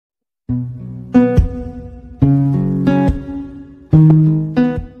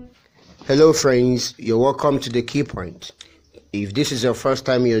Hello friends, you're welcome to the Key Point. If this is your first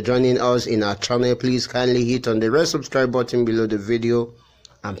time you're joining us in our channel, please kindly hit on the red subscribe button below the video,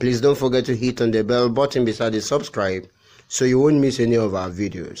 and please don't forget to hit on the bell button beside the subscribe so you won't miss any of our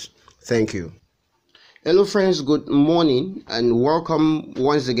videos. Thank you. Hello friends, good morning and welcome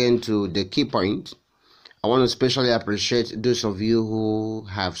once again to the Key Point. I want to especially appreciate those of you who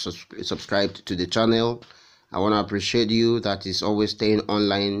have subscribed to the channel. I want to appreciate you that is always staying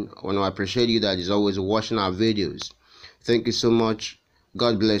online. I want to appreciate you that is always watching our videos. Thank you so much.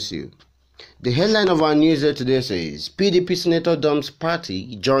 God bless you. The headline of our news here today says, PDP Senator Dom's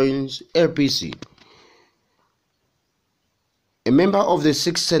party joins APC. A member of the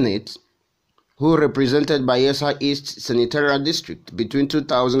 6th Senate who represented Bayelsa East Senatorial District between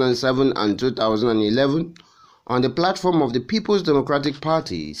 2007 and 2011 on the platform of the People's Democratic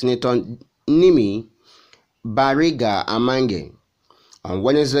Party, Senator Nimi Barigha-Amange, on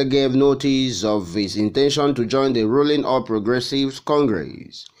Wednesday gave notice of his intention to join the ruling All Progressives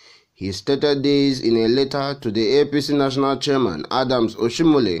Congress. He stated this in a letter to the APC National Chairman,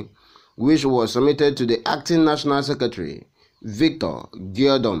 Oshiomhole, which was submitted to the Acting National Secretary, Victor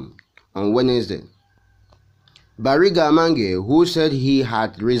Giadom, on Wednesday. Barigha-Amange, who said he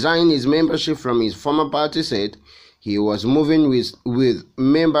had resigned his membership from his former party, said he was moving with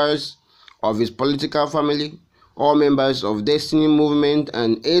members of his political family, all members of Destiny Movement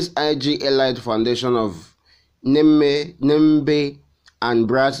and SIG Elite Foundation of Nimi and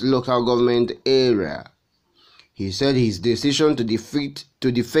Brass local government area. He said his decision to defect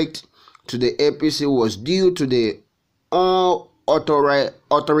to the APC was due to the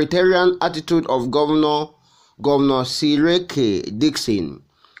authoritarian attitude of Governor Seriake Dickson.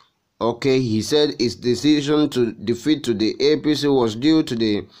 He said his decision to defeat to the APC was due to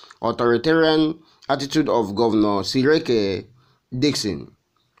the authoritarian attitude of Governor Seriake Dickson.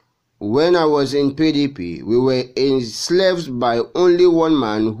 When I was in PDP, we were enslaved by only one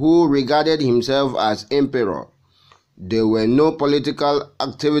man who regarded himself as emperor. There were no political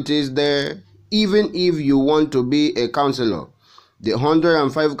activities there, even if you want to be a councillor. The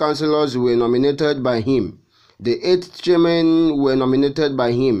 105 councillors were nominated by him. The 8 chairmen were nominated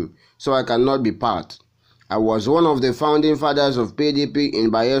by him, so I cannot be part. I was one of the founding fathers of PDP in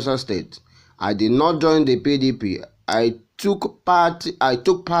Bayelsa State. I did not join the PDP. I took part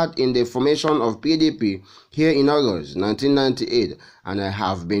in the formation of PDP here in August 1998, and I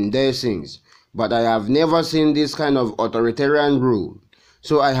have been there since. But I have never seen this kind of authoritarian rule.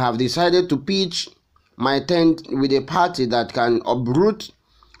 So I have decided to pitch my tent with a party that can uproot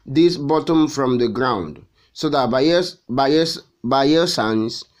this bottom from the ground, so that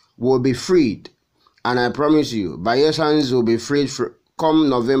Bayelsans will be freed. And I promise you, Bayelsans will be freed come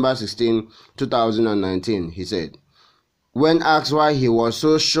November 16, 2019, he said. When asked why he was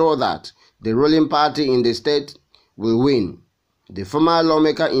so sure that the ruling party in the state will win, the former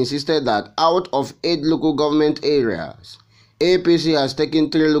lawmaker insisted that out of 8 local government areas, APC has taken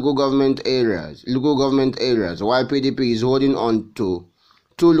 3 local government areas, while PDP is holding on to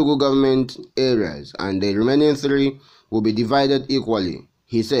 2 local government areas, and the remaining 3 will be divided equally.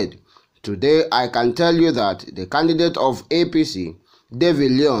 He said, "Today I can tell you that the candidate of APC,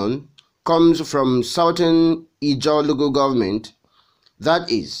 David Leon, comes from Southern Ijaw local government,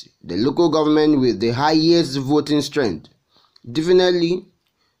 that is, the local government with the highest voting strength. Definitely,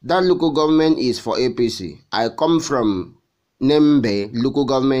 that local government is for APC. I come from Nimi local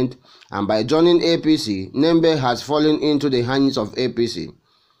government, and by joining APC, Nimi has fallen into the hands of APC.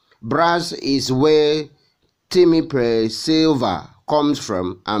 Brass is where Timmy Silva comes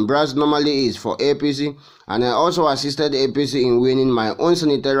from, and Brass normally is for APC, and I also assisted APC in winning my own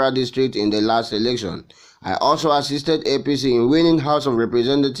senatorial district in the last election. I also assisted APC in winning House of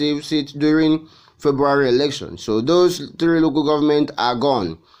Representatives seats during February election. So those 3 local governments are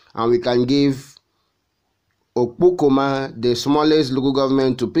gone, and we can give Okpukoma, the smallest local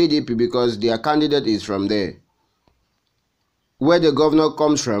government, to PDP because their candidate is from there. Where the governor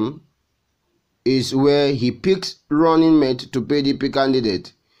comes from is where he picks running mate to PDP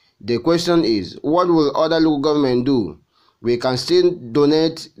candidate. The question is, what will other local government do? We can still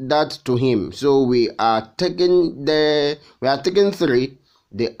donate that to him. So we are taking 3,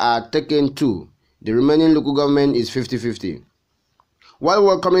 they are taking 2. The remaining local government is 50-50. While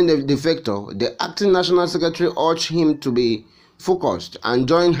welcoming the defector, the acting national secretary urged him to be focused and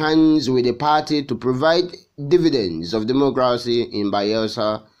join hands with the party to provide dividends of democracy in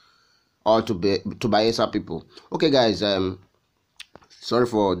Bayelsa, or to Bayelsa people. Okay guys, sorry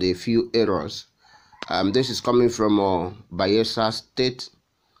for the few errors. This is coming from Bayelsa State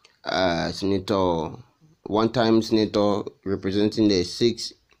Senator, one-time senator representing the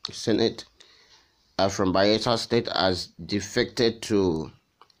 6th Senate from Bayelsa State has defected to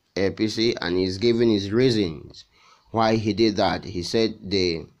APC, and he's giving his reasons why he did that. He said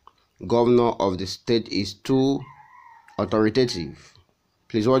the governor of the state is too authoritative.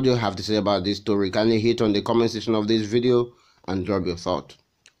 Please, what do you have to say about this story? Kindly hit on the comment section of this video and drop your thought.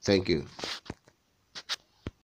 Thank you.